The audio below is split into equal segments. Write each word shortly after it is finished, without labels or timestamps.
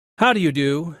How do you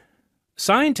do?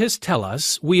 Scientists tell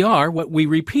us we are what we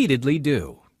repeatedly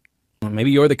do.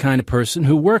 Maybe you're the kind of person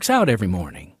who works out every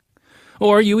morning.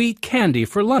 Or you eat candy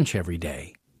for lunch every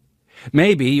day.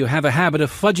 Maybe you have a habit of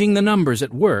fudging the numbers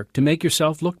at work to make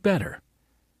yourself look better.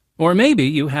 Or maybe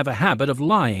you have a habit of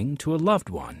lying to a loved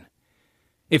one.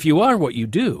 If you are what you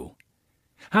do,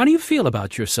 how do you feel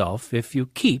about yourself if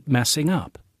you keep messing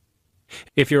up?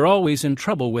 If you're always in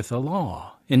trouble with the law,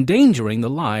 endangering the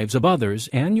lives of others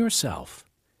and yourself,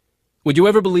 would you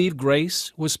ever believe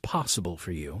grace was possible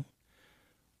for you?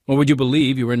 Or would you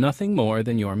believe you were nothing more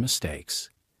than your mistakes?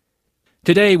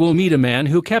 Today we'll meet a man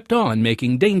who kept on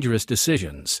making dangerous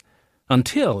decisions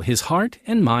until his heart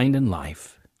and mind and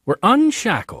life were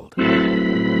unshackled.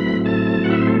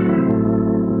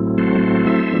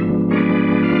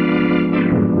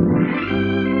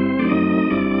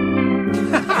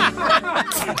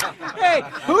 Hey,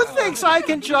 who thinks I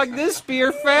can chug this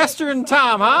beer faster than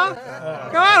Tom, huh?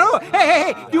 Come on,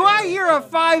 hey, do I hear a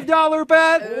 $5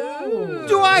 bet?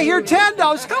 Do I hear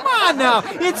 $10? Come on now,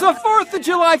 it's the 4th of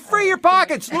July, free your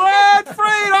pockets, let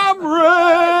freedom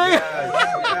ring!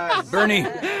 Bernie.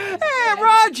 Hey,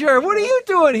 Roger, what are you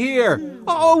doing here?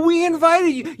 Oh, we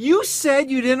invited you. You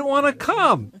said you didn't want to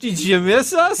come. Did you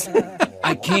miss us?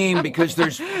 I came because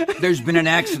there's been an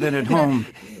accident at home,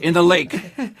 in the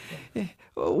lake.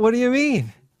 What do you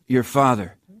mean? Your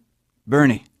father,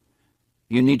 Bernie,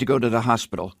 you need to go to the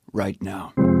hospital right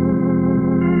now.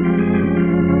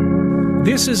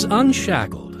 This is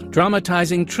Unshackled,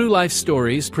 dramatizing true life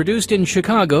stories produced in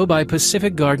Chicago by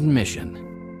Pacific Garden Mission.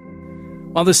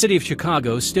 While the city of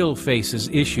Chicago still faces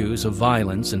issues of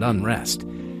violence and unrest,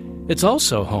 it's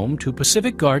also home to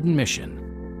Pacific Garden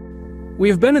Mission. We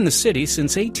have been in the city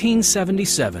since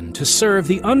 1877 to serve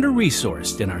the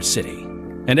under-resourced in our city.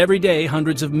 And every day,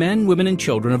 hundreds of men, women, and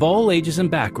children of all ages and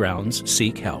backgrounds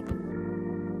seek help.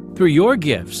 Through your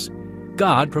gifts,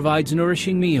 God provides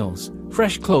nourishing meals,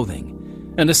 fresh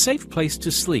clothing, and a safe place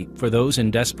to sleep for those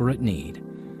in desperate need.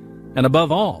 And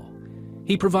above all,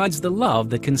 He provides the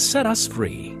love that can set us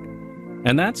free.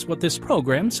 And that's what this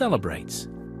program celebrates.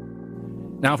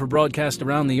 Now for broadcast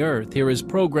around the earth, here is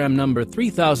program number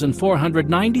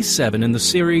 3497 in the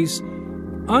series,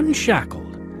 Unshackled.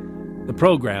 The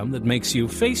program that makes you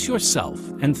face yourself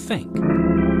and think.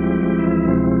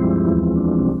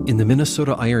 In the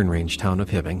Minnesota Iron Range town of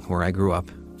Hibbing, where I grew up,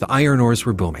 the iron ores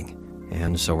were booming,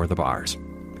 and so were the bars.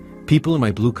 People in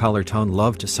my blue-collar town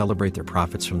loved to celebrate their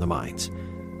profits from the mines.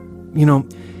 You know,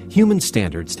 human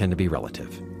standards tend to be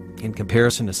relative. In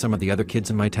comparison to some of the other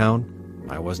kids in my town,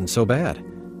 I wasn't so bad.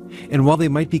 And while they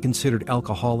might be considered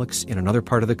alcoholics in another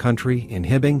part of the country, in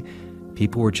Hibbing,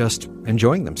 people were just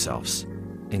enjoying themselves,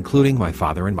 including my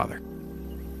father and mother.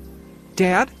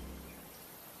 Dad?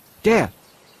 Dad?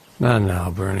 Not now,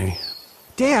 Bernie.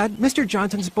 Dad, Mr.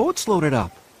 Johnson's boat's loaded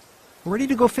up. We're ready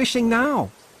to go fishing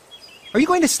now. Are you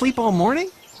going to sleep all morning?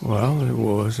 Well, it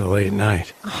was a late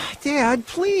night. Dad,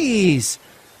 please.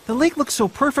 The lake looks so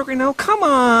perfect right now. Come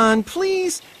on,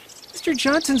 please. Mr.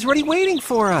 Johnson's ready waiting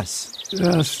for us.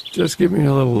 Just give me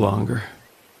a little longer.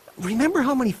 Remember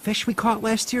how many fish we caught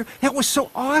last year? That was so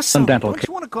awesome. Don't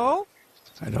you want to go?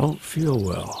 I don't feel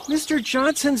well. Mr.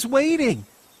 Johnson's waiting.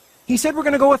 He said we're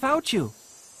going to go without you.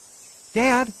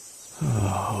 Dad?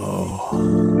 Oh.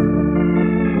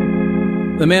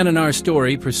 The man in our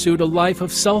story pursued a life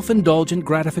of self-indulgent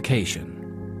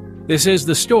gratification. This is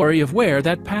the story of where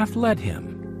that path led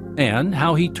him and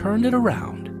how he turned it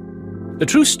around. The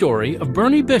true story of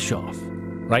Bernie Bischoff,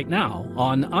 right now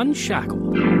on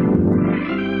Unshackled.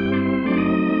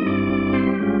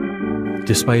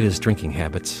 Despite his drinking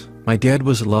habits, my dad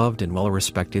was loved and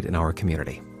well-respected in our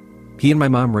community. He and my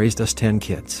mom raised us 10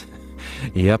 kids.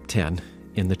 Yep, 10,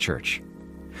 in the church.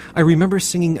 I remember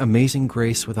singing Amazing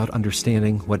Grace without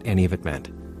understanding what any of it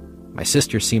meant. My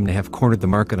sister seemed to have cornered the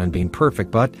market on being perfect,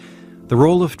 but the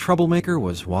role of troublemaker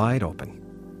was wide open.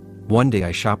 One day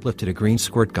I shoplifted a green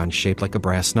squirt gun shaped like a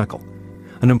brass knuckle.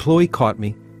 An employee caught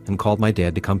me and called my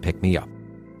dad to come pick me up.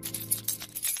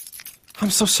 I'm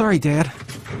so sorry, Dad.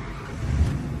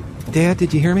 Dad,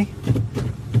 did you hear me?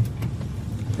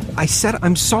 I said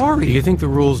I'm sorry. Do you think the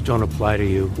rules don't apply to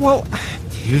you? Well,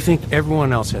 You think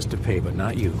everyone else has to pay, but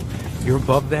not you. You're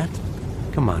above that?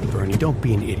 Come on, Bernie, don't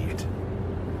be an idiot.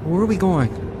 where are we going?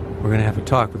 We're gonna have a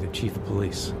talk with the chief of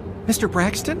police. Mr.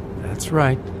 Braxton? That's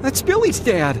right. That's Billy's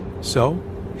dad. So?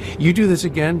 You do this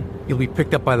again, you'll be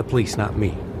picked up by the police, not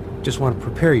me. Just want to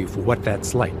prepare you for what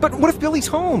that's like. But what if Billy's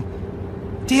home?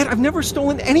 Dad, I've never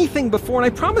stolen anything before, and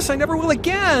I promise I never will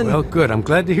again. Well, good. I'm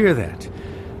glad to hear that.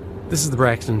 This is the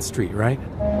Braxton Street, right?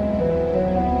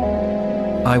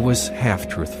 I was half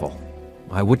truthful.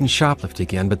 I wouldn't shoplift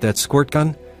again, but that squirt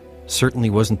gun certainly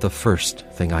wasn't the first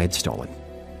thing I had stolen.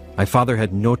 My father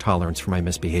had no tolerance for my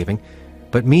misbehaving,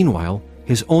 but meanwhile,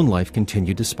 his own life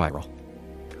continued to spiral.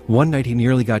 One night he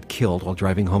nearly got killed while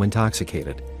driving home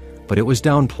intoxicated, but it was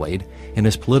downplayed, and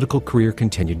his political career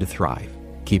continued to thrive,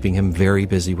 keeping him very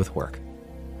busy with work.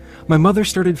 My mother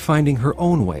started finding her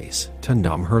own ways to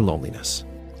numb her loneliness.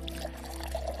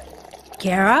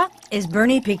 Kara, is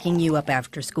Bernie picking you up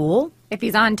after school? If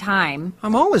he's on time.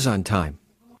 I'm always on time,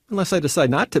 unless I decide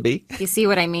not to be. You see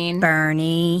what I mean?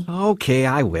 Bernie. Okay,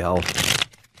 I will.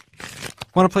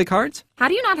 Want to play cards? How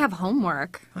do you not have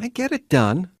homework? I get it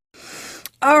done.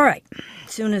 All right.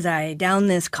 As soon as I down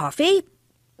this coffee,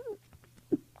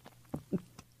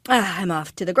 I'm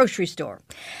off to the grocery store.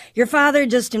 Your father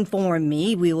just informed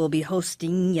me we will be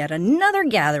hosting yet another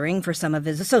gathering for some of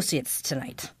his associates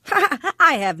tonight.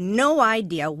 I have no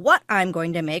idea what I'm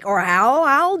going to make or how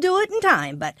I'll do it in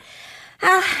time, but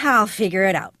I'll figure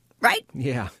it out, right?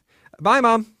 Yeah. Bye,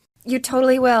 Mom. You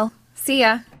totally will. See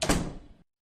ya.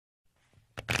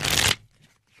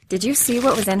 Did you see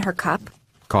what was in her cup?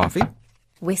 Coffee?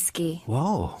 Whiskey.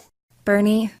 Whoa.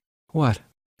 Bernie, What?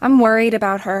 I'm worried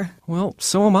about her. Well,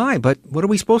 so am I, but what are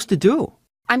we supposed to do?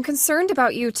 I'm concerned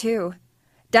about you, too.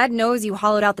 Dad knows you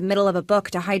hollowed out the middle of a book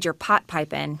to hide your pot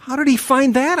pipe in. How did he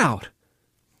find that out?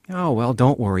 Oh, well,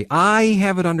 don't worry. I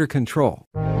have it under control.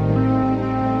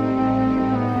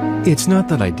 It's not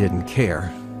that I didn't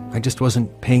care. I just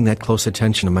wasn't paying that close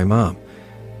attention to my mom.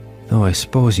 Though I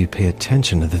suppose you pay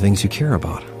attention to the things you care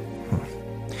about.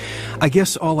 I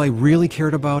guess all I really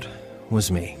cared about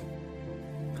was me.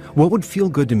 What would feel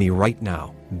good to me right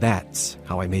now? That's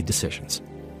how I made decisions.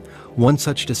 One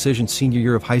such decision senior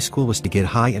year of high school was to get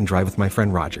high and drive with my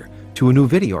friend Roger to a new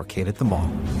video arcade at the mall.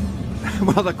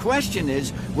 Well, the question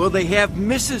is, will they have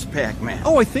Mrs. Pac-Man?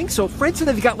 Oh, I think so. Fred said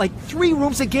they've got like 3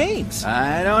 rooms of games.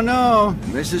 I don't know.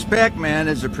 Mrs. Pac-Man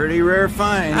is a pretty rare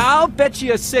find. I'll bet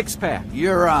you a 6-pack.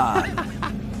 You're on.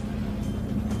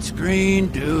 Screen,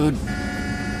 dude.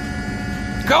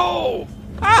 Go!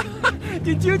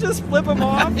 Did you just flip him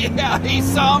off? Yeah, he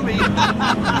saw me.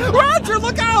 Roger,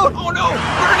 look out! Oh, no!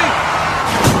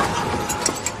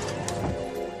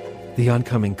 Bernie! The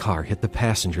oncoming car hit the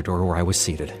passenger door where I was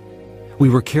seated. We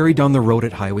were carried down the road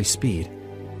at highway speed.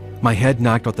 My head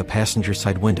knocked out the passenger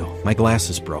side window. My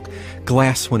glasses broke.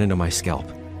 Glass went into my scalp.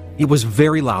 It was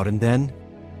very loud, and then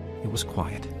it was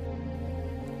quiet.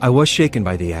 I was shaken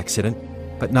by the accident,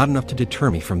 but not enough to deter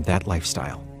me from that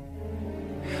lifestyle.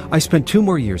 I spent 2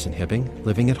 more years in Hibbing,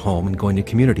 living at home and going to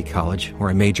community college where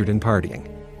I majored in partying.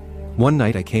 One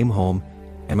night I came home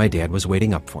and my dad was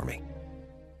waiting up for me.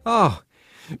 Oh,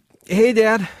 hey,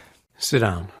 Dad. Sit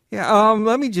down. Yeah,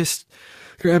 let me just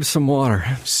grab some water.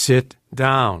 Sit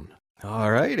down.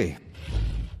 All righty.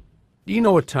 Do you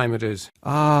know what time it is?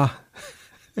 No.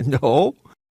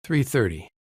 3:30.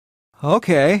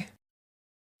 Okay.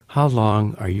 How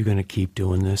long are you going to keep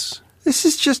doing this? This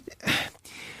is just...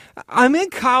 I'm in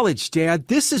college, Dad.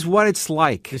 This is what it's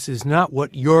like. This is not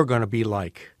what you're going to be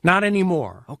like. Not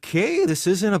anymore. Okay, this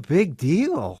isn't a big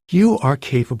deal. You are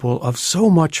capable of so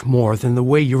much more than the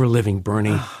way you're living,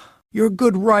 Bernie. You're a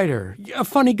good writer, a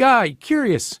funny guy,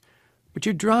 curious. But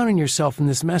you're drowning yourself in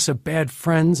this mess of bad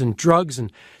friends and drugs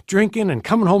and drinking and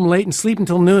coming home late and sleeping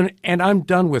till noon, and I'm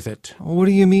done with it. What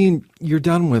do you mean, you're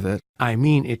done with it? I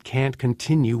mean, it can't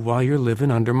continue while you're living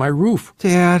under my roof.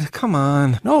 Dad, come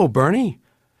on. No, Bernie.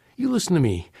 You listen to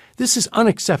me. This is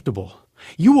unacceptable.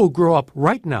 You will grow up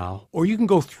right now, or you can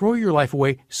go throw your life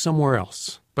away somewhere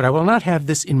else. But I will not have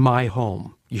this in my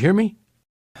home. You hear me?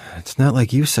 It's not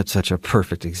like you set such a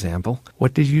perfect example.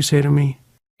 What did you say to me?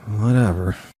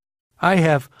 Whatever. I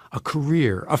have a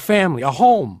career, a family, a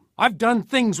home. I've done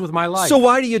things with my life. So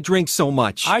why do you drink so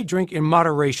much? I drink in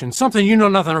moderation, something you know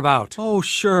nothing about. Oh,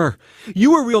 sure.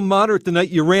 You were real moderate the night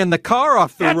you ran the car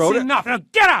off the road. That's enough. Now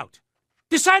get out!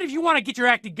 Decide if you want to get your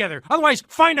act together. Otherwise,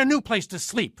 find a new place to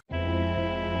sleep.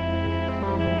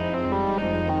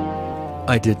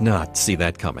 I did not see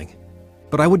that coming.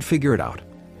 But I would figure it out.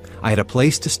 I had a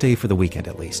place to stay for the weekend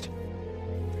at least.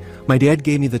 My dad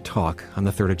gave me the talk on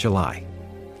the 3rd of July.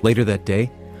 Later that day,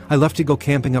 I left to go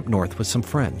camping up north with some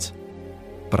friends.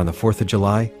 But on the 4th of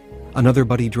July, another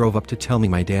buddy drove up to tell me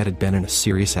my dad had been in a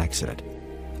serious accident.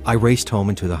 I raced home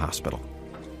and to the hospital.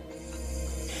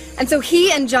 And so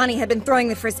he and Johnny had been throwing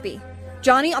the frisbee.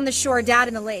 Johnny on the shore, Dad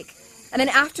in the lake. And then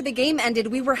after the game ended,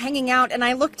 we were hanging out, and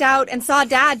I looked out and saw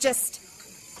Dad just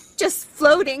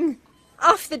floating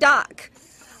off the dock.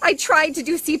 I tried to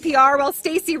do CPR while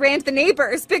Stacy ran to the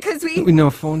neighbors because we...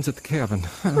 No phones at the cabin.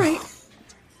 Right.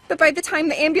 But by the time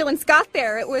the ambulance got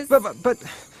there, it was... But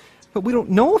But we don't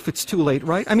know if it's too late,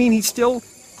 right? I mean, he's still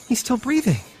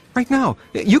breathing. Right now.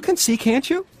 You can see, can't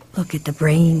you? Look at the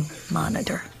brain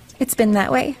monitor. It's been that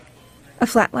way. A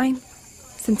flatline.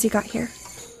 Since you got here.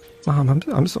 Mom,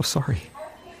 I'm so sorry.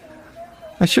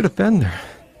 I should have been there.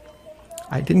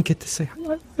 I didn't get to say...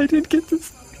 I didn't get to...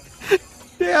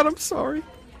 Dad, I'm sorry.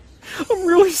 I'm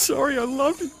really sorry. I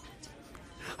love you.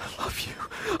 I love you.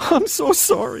 I'm so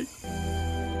sorry.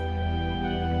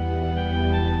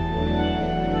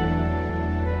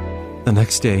 The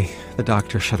next day, the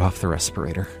doctor shut off the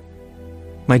respirator.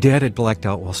 My dad had blacked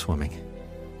out while swimming.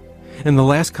 And the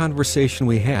last conversation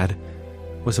we had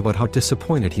was about how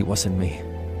disappointed he was in me.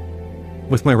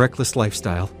 With my reckless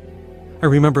lifestyle, I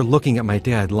remember looking at my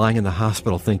dad lying in the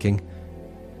hospital thinking,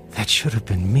 that should have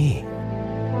been me.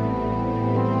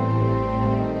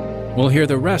 We'll hear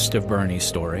the rest of Bernie's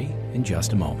story in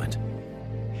just a moment.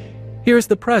 Here's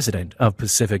the president of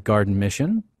Pacific Garden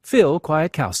Mission, Phil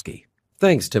Kwiatkowski.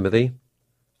 Thanks, Timothy.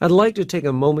 I'd like to take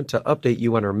a moment to update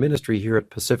you on our ministry here at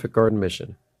Pacific Garden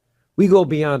Mission. We go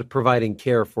beyond providing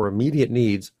care for immediate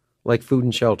needs like food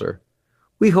and shelter.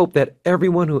 We hope that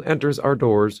everyone who enters our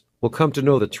doors will come to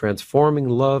know the transforming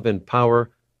love and power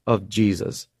of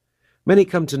Jesus. Many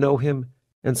come to know him,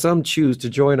 and some choose to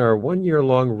join our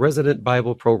one-year-long resident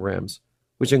Bible programs,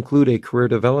 which include a career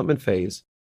development phase.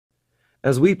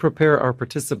 As we prepare our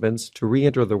participants to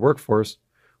re-enter the workforce,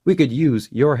 we could use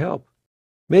your help.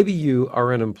 Maybe you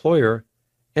are an employer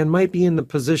and might be in the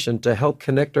position to help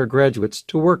connect our graduates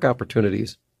to work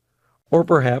opportunities. Or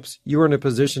perhaps you are in a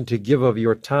position to give of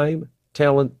your time,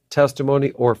 talent,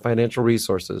 testimony, or financial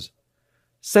resources.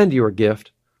 Send your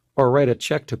gift or write a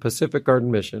check to Pacific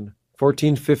Garden Mission,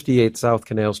 1458 South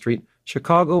Canal Street,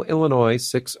 Chicago, Illinois,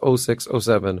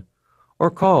 60607, or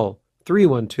call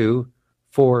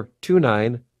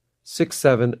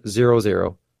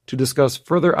 312-429-6700 to discuss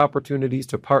further opportunities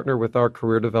to partner with our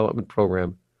career development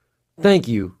program. Thank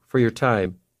you for your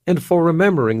time and for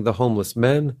remembering the homeless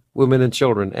men, women, and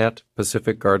children at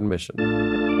Pacific Garden Mission.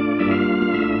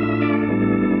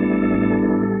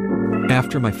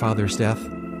 After my father's death,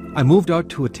 I moved out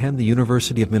to attend the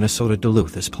University of Minnesota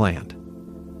Duluth as planned.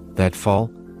 That fall,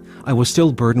 I was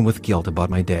still burdened with guilt about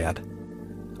my dad.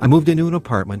 I moved into an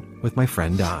apartment with my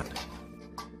friend Don.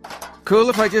 Cool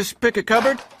if I just pick a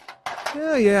cupboard?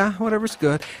 Yeah, whatever's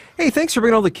good. Hey, thanks for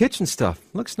bringing all the kitchen stuff.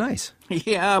 Looks nice.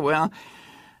 Yeah, well,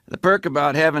 the perk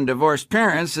about having divorced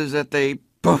parents is that they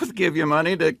both give you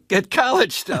money to get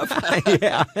college stuff.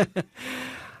 Yeah.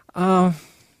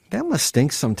 That must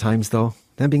stink sometimes, though,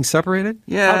 them being separated.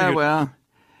 Yeah, well,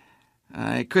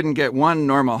 I couldn't get one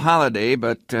normal holiday,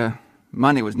 but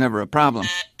money was never a problem.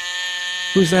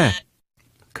 Who's that?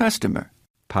 Customer.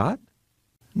 Pot?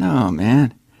 No,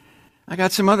 man. I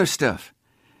got some other stuff.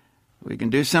 We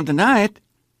can do something tonight.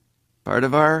 Part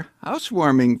of our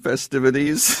housewarming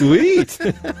festivities. Sweet!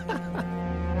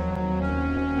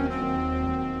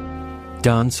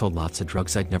 Don sold lots of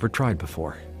drugs I'd never tried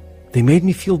before. They made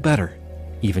me feel better,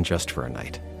 even just for a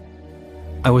night.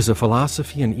 I was a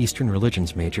philosophy and Eastern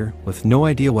religions major with no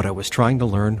idea what I was trying to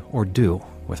learn or do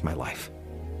with my life.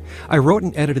 I wrote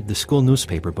and edited the school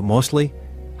newspaper, but mostly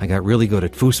I got really good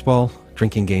at foosball,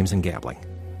 drinking games, and gambling.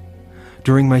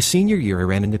 During my senior year, I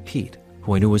ran into Pete,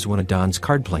 who I knew was one of Don's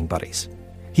card-playing buddies.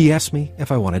 He asked me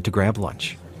if I wanted to grab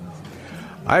lunch.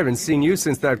 I haven't seen you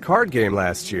since that card game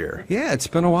last year. Yeah, it's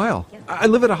been a while. I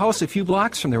live at a house a few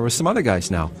blocks from there with some other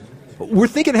guys now. We're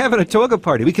thinking of having a toga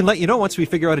party. We can let you know once we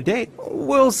figure out a date.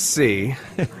 We'll see.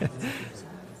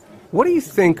 What do you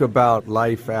think about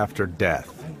life after death?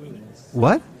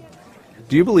 What?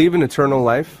 Do you believe in eternal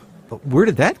life? Where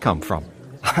did that come from?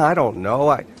 I don't know.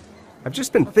 I've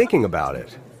just been thinking about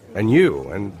it. And you,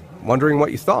 and wondering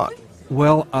what you thought.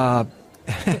 Well,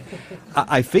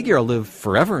 I figure I'll live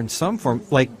forever in some form.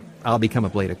 Like, I'll become a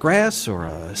blade of grass or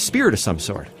a spirit of some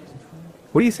sort.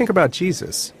 What do you think about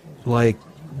Jesus? Like,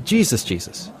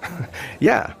 Jesus.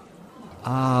 Yeah.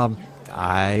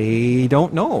 I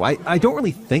don't know. I don't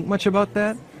really think much about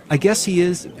that. I guess he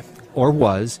is, or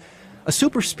was, a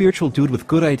super spiritual dude with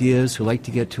good ideas who liked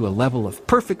to get to a level of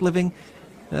perfect living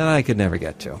that I could never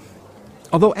get to.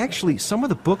 Although, actually, some of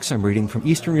the books I'm reading from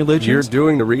Eastern religions... You're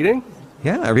doing the reading?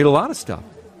 Yeah, I read a lot of stuff.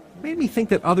 Made me think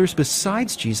that others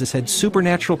besides Jesus had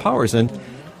supernatural powers, and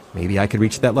maybe I could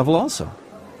reach that level also.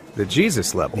 The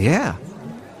Jesus level? Yeah.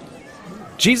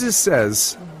 Jesus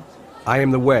says, I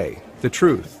am the way, the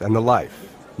truth, and the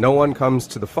life. No one comes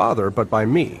to the Father but by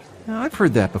me. I've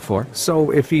heard that before.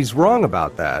 So if he's wrong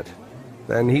about that,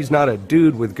 then he's not a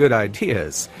dude with good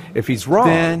ideas. If he's wrong...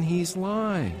 Then he's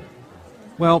lying.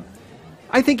 Well,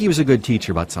 I think he was a good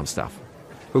teacher about some stuff.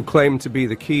 Who claimed to be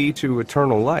the key to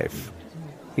eternal life.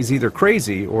 He's either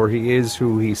crazy or he is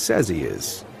who he says he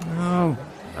is. Oh,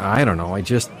 I don't know.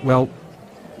 Well,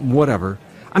 whatever.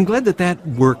 I'm glad that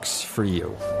works for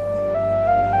you.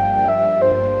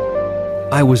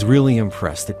 I was really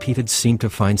impressed that Pete had seemed to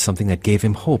find something that gave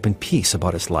him hope and peace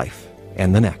about his life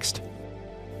and the next.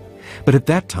 But at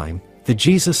that time, the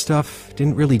Jesus stuff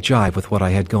didn't really jive with what I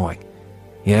had going.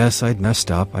 Yes, I'd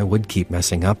messed up. I would keep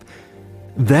messing up.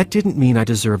 That didn't mean I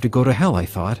deserved to go to hell, I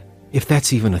thought, if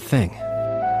that's even a thing.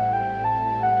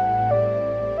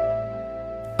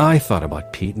 I thought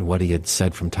about Pete and what he had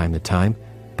said from time to time,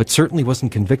 but certainly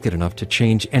wasn't convicted enough to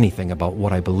change anything about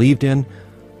what I believed in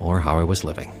or how I was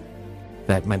living.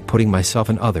 That meant putting myself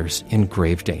and others in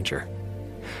grave danger.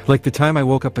 Like the time I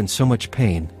woke up in so much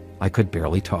pain, I could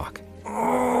barely talk.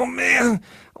 Oh, man,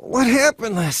 what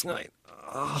happened last night?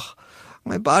 Oh,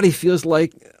 my body feels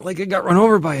like it got run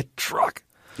over by a truck.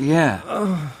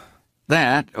 Yeah.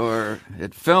 That, or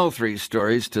it fell 3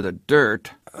 stories to the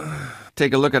dirt.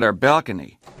 Take a look at our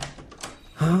balcony.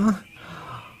 Huh?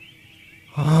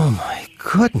 Oh, my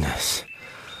goodness.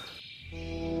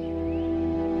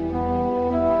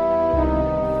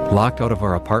 Locked out of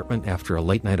our apartment after a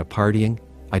late night of partying,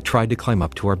 I tried to climb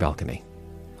up to our balcony.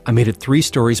 I made it 3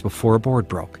 stories before a board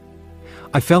broke.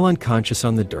 I fell unconscious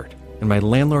on the dirt, and my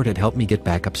landlord had helped me get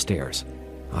back upstairs.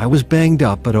 I was banged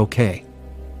up, but okay.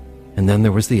 And then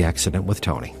there was the accident with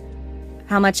Tony.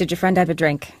 How much did your friend have to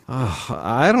drink? Oh,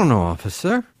 I don't know,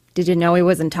 officer. Did you know he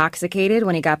was intoxicated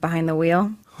when he got behind the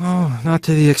wheel? Oh, not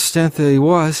to the extent that he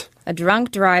was. A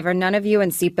drunk driver, none of you in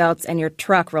seatbelts, and your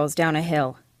truck rolls down a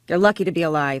hill. You're lucky to be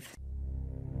alive.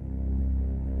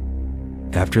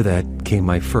 After that came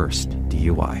my first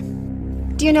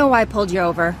DUI. Do you know why I pulled you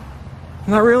over?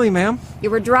 Not really, ma'am. You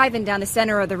were driving down the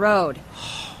center of the road.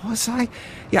 Was I?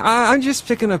 Yeah, I'm just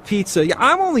picking up pizza. Yeah,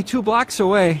 I'm only 2 blocks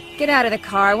away. Get out of the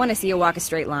car. I want to see you walk a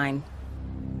straight line.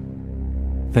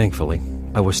 Thankfully,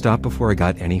 I was stopped before I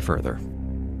got any further.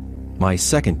 My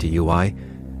second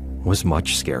DUI was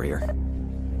much scarier.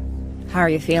 How are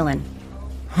you feeling?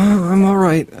 I'm all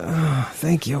right.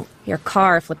 Thank you. Your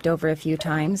car flipped over a few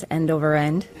times, end over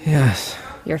end. Yes.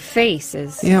 Your face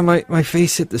is... Yeah, my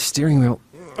face hit the steering wheel.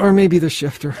 Or maybe the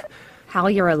shifter. How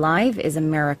you're alive is a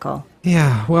miracle.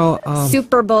 Yeah, well,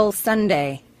 Super Bowl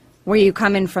Sunday. Were you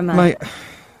coming from a...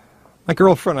 My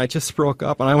girlfriend and I just broke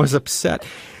up, and I was upset.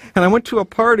 And I went to a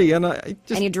party, and I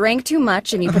just... And you drank too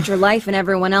much, and you put your life and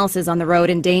everyone else's on the road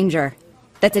in danger.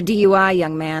 That's a DUI,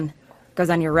 young man. Goes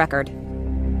on your record.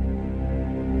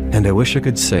 And I wish I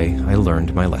could say I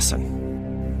learned my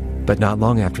lesson. But not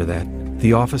long after that,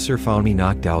 the officer found me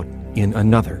knocked out in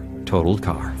another totaled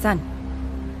car.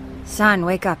 Son,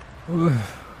 wake up.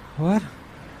 What?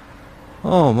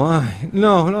 Oh, my.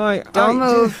 No, Don't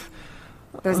move.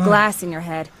 There's glass in your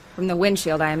head. From the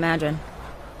windshield, I imagine.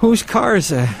 Whose car is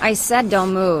that? I said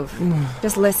don't move.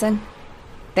 Just listen.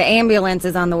 The ambulance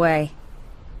is on the way.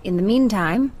 In the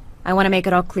meantime, I want to make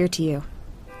it all clear to you.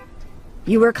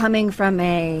 You were coming from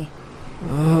a...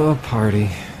 Oh, a party.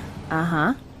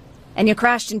 Uh-huh. And you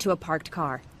crashed into a parked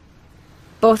car.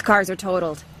 Both cars are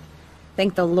totaled.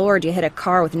 Thank the Lord you hit a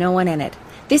car with no one in it.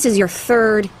 This is your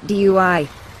 3rd DUI.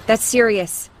 That's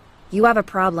serious. You have a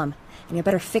problem, and you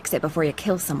better fix it before you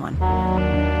kill someone.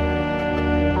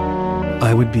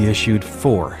 I would be issued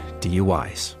 4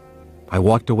 DUIs. I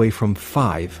walked away from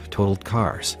 5 totaled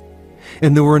cars.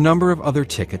 And there were a number of other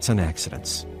tickets and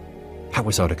accidents. I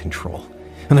was out of control,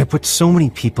 and I put so many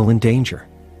people in danger.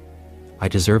 I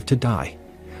deserved to die,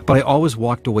 but I always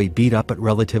walked away beat up but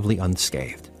relatively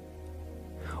unscathed.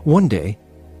 One day,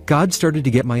 God started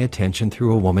to get my attention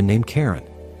through a woman named Karen.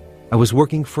 I was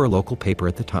working for a local paper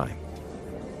at the time.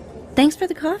 Thanks for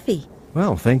the coffee.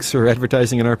 Well, thanks for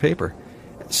advertising in our paper.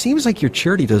 It seems like your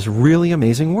charity does really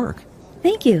amazing work.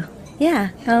 Thank you. Yeah,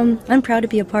 I'm proud to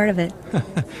be a part of it.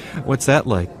 What's that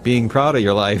like, being proud of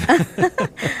your life?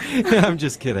 I'm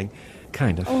just kidding.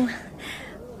 Kind of. Oh,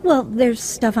 well, there's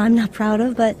stuff I'm not proud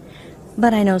of, but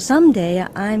I know someday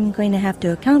I'm going to have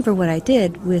to account for what I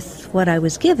did with what I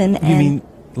was given, and... You mean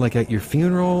like at your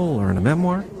funeral or in a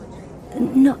memoir?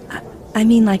 No, I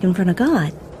mean like in front of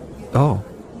God. Oh.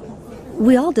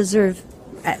 We all deserve,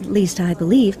 at least I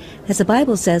believe, as the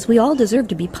Bible says, we all deserve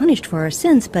to be punished for our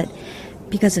sins, but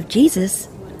because of Jesus,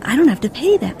 I don't have to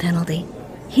pay that penalty.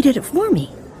 He did it for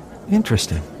me.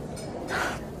 Interesting.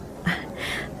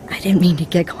 I didn't mean to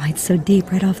get quite so deep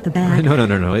right off the bat.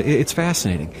 No. It's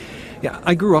fascinating. Yeah,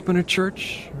 I grew up in a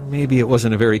church. Maybe it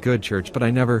wasn't a very good church, but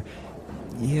I never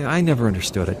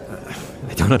understood it.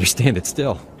 I don't understand it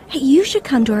still. Hey, you should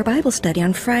come to our Bible study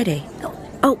on Friday.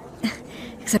 Oh,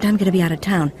 except I'm going to be out of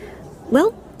town.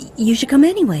 Well, you should come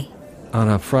anyway. On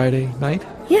a Friday night?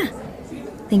 Yeah.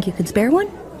 Think you could spare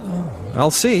one? I'll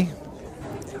see.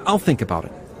 I'll think about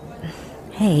it.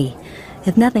 Hey,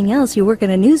 if nothing else, you work in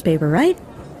a newspaper, right?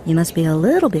 You must be a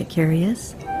little bit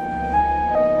curious.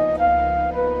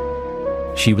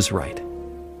 She was right.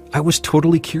 I was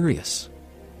totally curious.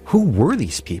 Who were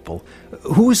these people?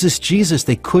 Who was this Jesus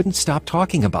they couldn't stop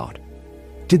talking about?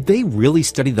 Did they really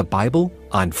study the Bible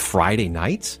on Friday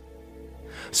nights?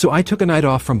 So I took a night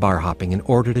off from bar hopping in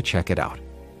order to check it out.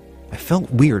 I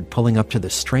felt weird pulling up to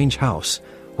this strange house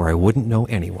where I wouldn't know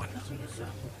anyone.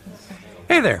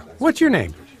 Hey there, what's your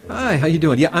name? Hi, how you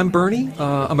doing? Yeah, I'm Bernie.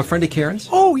 I'm a friend of Karen's.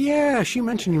 Oh, yeah, she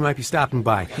mentioned you might be stopping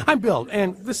by. I'm Bill,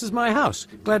 and this is my house.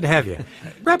 Glad to have you.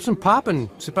 Grab some pop and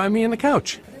sit by me on the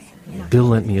couch. Bill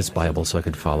lent me his Bible so I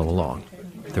could follow along.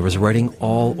 There was writing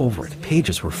all over it.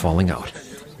 Pages were falling out.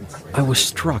 I was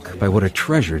struck by what a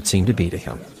treasure it seemed to be to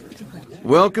him.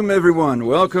 Welcome, everyone.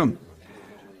 Welcome.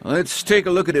 Let's take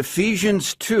a look at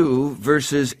Ephesians 2,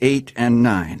 verses 8 and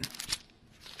 9.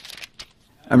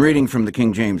 I'm reading from the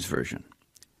King James Version.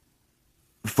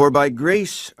 For by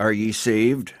grace are ye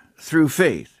saved through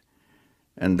faith,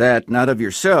 and that not of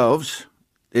yourselves,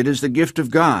 it is the gift of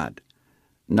God,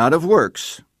 not of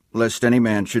works, lest any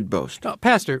man should boast.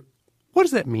 Pastor, what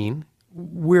does that mean?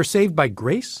 We're saved by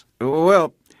grace?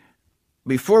 Well,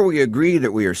 before we agree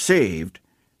that we are saved,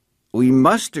 we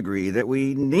must agree that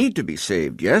we need to be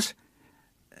saved, yes?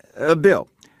 Bill,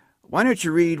 why don't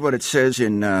you read what it says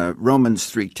in Romans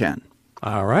 3:10?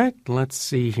 All right, let's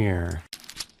see here.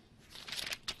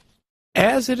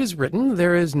 As it is written,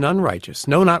 there is none righteous,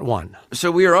 no, not one. So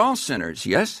we are all sinners,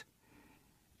 yes?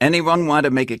 Anyone want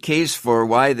to make a case for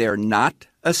why they're not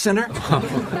a sinner?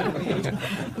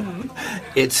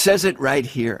 It says it right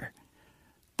here.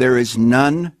 There is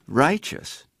none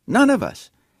righteous. None of us.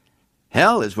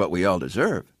 Hell is what we all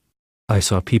deserve. I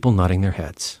saw people nodding their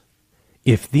heads.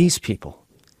 If these people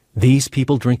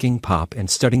drinking pop and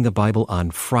studying the Bible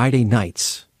on Friday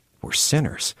nights, were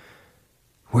sinners,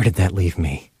 where did that leave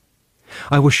me?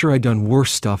 I was sure I'd done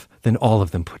worse stuff than all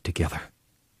of them put together.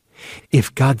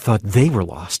 If God thought they were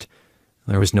lost,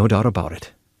 there was no doubt about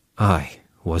it. I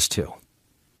was too.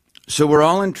 So we're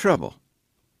all in trouble.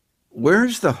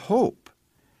 Where's the hope?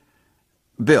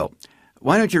 Bill,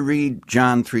 why don't you read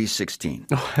John 3:16?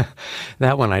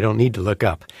 That one I don't need to look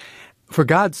up. For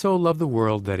God so loved the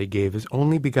world that he gave his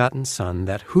only begotten Son,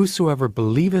 that whosoever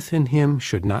believeth in him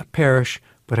should not perish,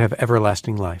 but have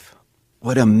everlasting life.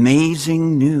 What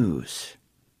amazing news.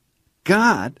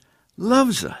 God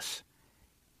loves us.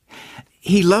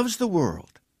 He loves the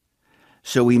world,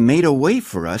 so he made a way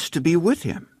for us to be with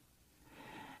him.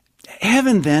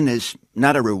 Heaven, then, is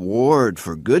not a reward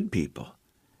for good people,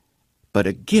 but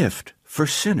a gift for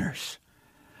sinners,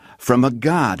 from a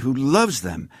God who loves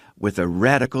them with a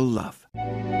radical love.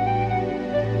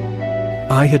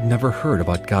 I had never heard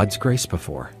about God's grace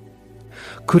before.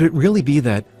 Could it really be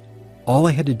that all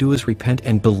I had to do is repent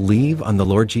and believe on the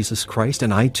Lord Jesus Christ,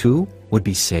 and I too would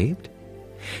be saved?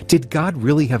 Did God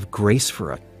really have grace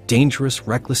for a dangerous,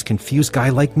 reckless, confused guy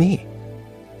like me?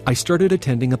 I started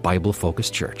attending a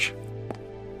Bible-focused church.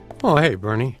 Oh, hey,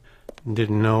 Bernie.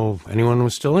 Didn't know anyone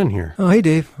was still in here. Oh, hey,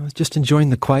 Dave. I was just enjoying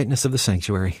the quietness of the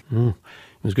sanctuary. It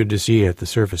was good to see you at the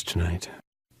service tonight.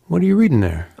 What are you reading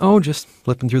there? Oh, just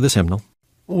flipping through this hymnal.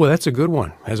 Oh, that's a good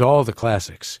one. Has all the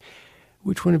classics.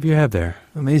 Which one do you have there?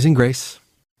 Amazing Grace.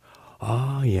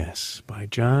 Ah, yes, by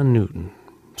John Newton,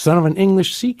 son of an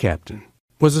English sea captain.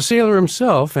 Was a sailor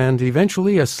himself and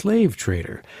eventually a slave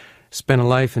trader. Spent a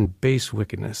life in base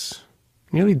wickedness.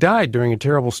 Nearly died during a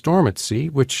terrible storm at sea,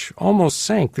 which almost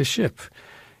sank the ship.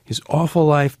 His awful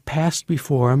life passed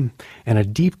before him, and a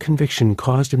deep conviction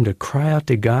caused him to cry out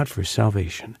to God for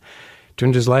salvation.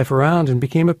 Turned his life around and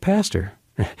became a pastor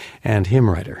and hymn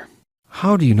writer.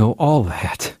 How do you know all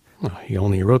that? Well, he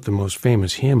only wrote the most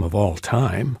famous hymn of all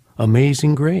time,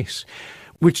 Amazing Grace,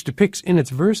 which depicts in its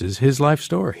verses his life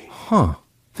story. Huh.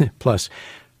 Plus,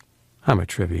 I'm a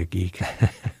trivia geek.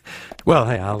 Well,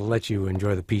 hey, I'll let you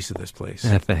enjoy the peace of this place.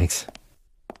 Thanks.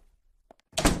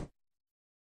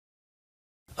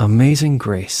 Amazing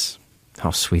Grace.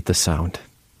 How sweet the sound.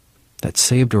 That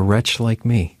saved a wretch like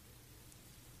me.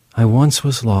 I once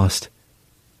was lost,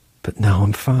 but now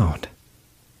am found.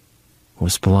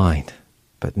 Was blind,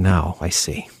 but now I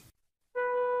see.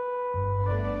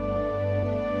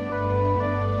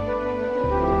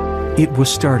 It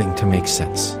was starting to make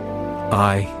sense.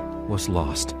 I was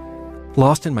lost.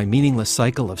 Lost in my meaningless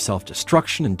cycle of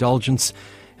self-destruction, indulgence,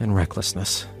 and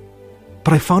recklessness.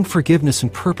 But I found forgiveness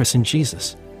and purpose in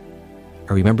Jesus.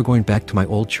 I remember going back to my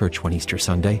old church one Easter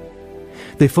Sunday.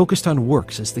 They focused on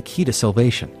works as the key to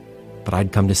salvation, but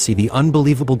I'd come to see the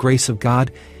unbelievable grace of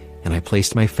God and I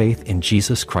placed my faith in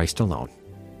Jesus Christ alone.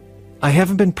 I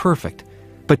haven't been perfect,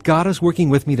 but God is working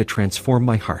with me to transform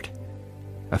my heart.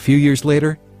 A few years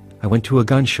later, I went to a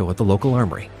gun show at the local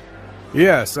armory.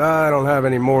 Yes, I don't have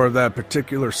any more of that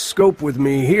particular scope with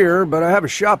me here, but I have a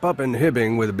shop up in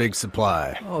Hibbing with a big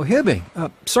supply. Oh, Hibbing.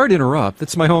 Sorry to interrupt.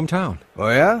 That's my hometown. Oh,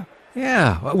 yeah?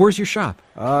 Yeah. Where's your shop?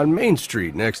 On Main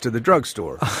Street, next to the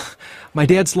drugstore. My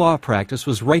dad's law practice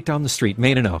was right down the street,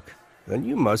 Main and Oak. Then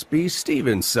you must be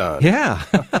Stephen's son. Yeah.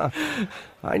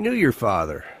 I knew your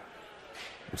father.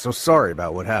 I'm so sorry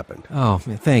about what happened. Oh,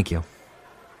 thank you.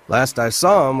 Last I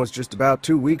saw him was just about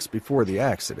 2 weeks before the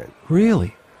accident.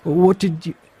 Really? What did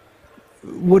you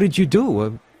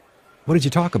do? What did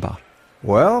you talk about?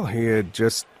 Well, he had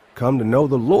just come to know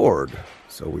the Lord,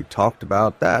 so we talked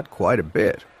about that quite a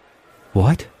bit.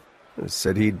 What? He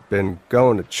said he'd been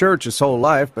going to church his whole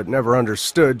life, but never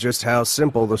understood just how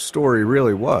simple the story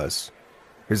really was.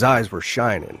 His eyes were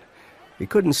shining. He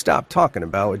couldn't stop talking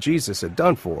about what Jesus had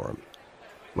done for him.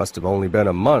 Must have only been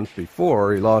a month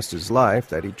before he lost his life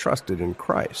that he trusted in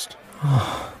Christ.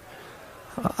 Oh,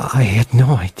 I had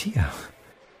no idea.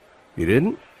 You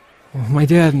didn't? My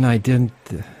dad and I didn't...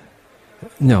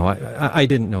 No, I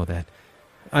didn't know that.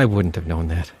 I wouldn't have known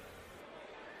that.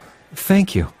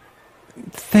 Thank you.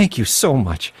 Thank you so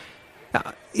much.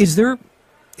 Is there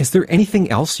anything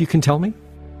else you can tell me?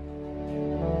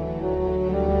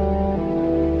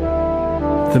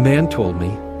 The man told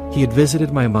me he had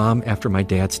visited my mom after my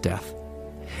dad's death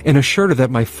and assured her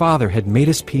that my father had made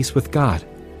his peace with God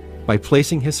by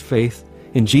placing his faith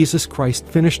in Jesus Christ's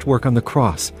finished work on the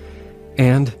cross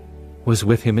and was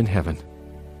with him in heaven.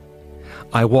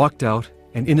 I walked out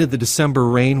and into the December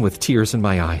rain with tears in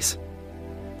my eyes.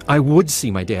 I would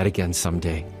see my dad again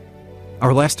someday.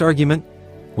 Our last argument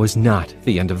was not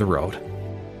the end of the road.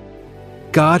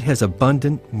 God has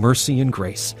abundant mercy and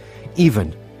grace,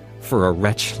 even for a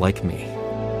wretch like me.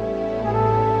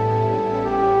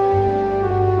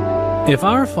 If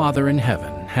our Father in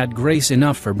heaven had grace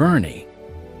enough for Bernie,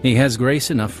 he has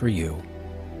grace enough for you.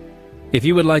 If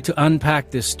you would like to unpack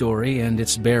this story and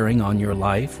its bearing on your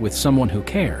life with someone who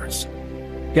cares,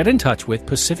 get in touch with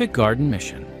Pacific Garden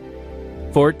Mission,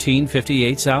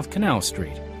 1458 South Canal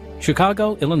Street,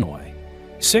 Chicago, Illinois,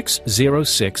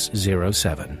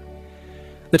 60607.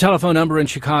 The telephone number in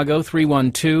Chicago,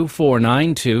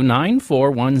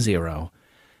 312-492-9410.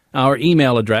 Our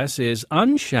email address is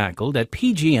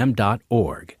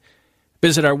unshackled@pgm.org.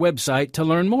 Visit our website to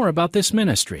learn more about this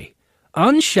ministry,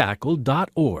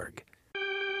 unshackled.org.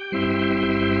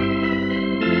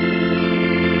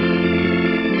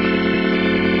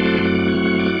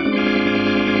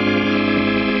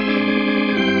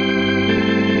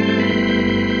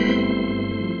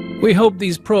 We hope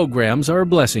these programs are a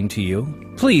blessing to you.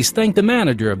 Please thank the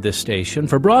manager of this station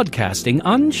for broadcasting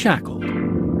Unshackled.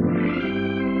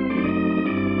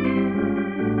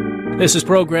 This is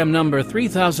program number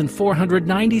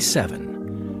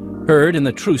 3497. Heard in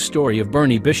the true story of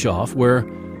Bernie Bischoff were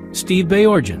Steve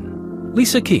Bayorgian,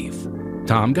 Lisa Keefe,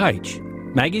 Tom Geich,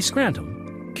 Maggie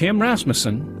Scranton, Kim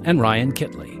Rasmussen, and Ryan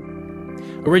Kitley.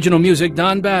 Original music,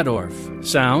 Don Badorf.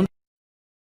 Sound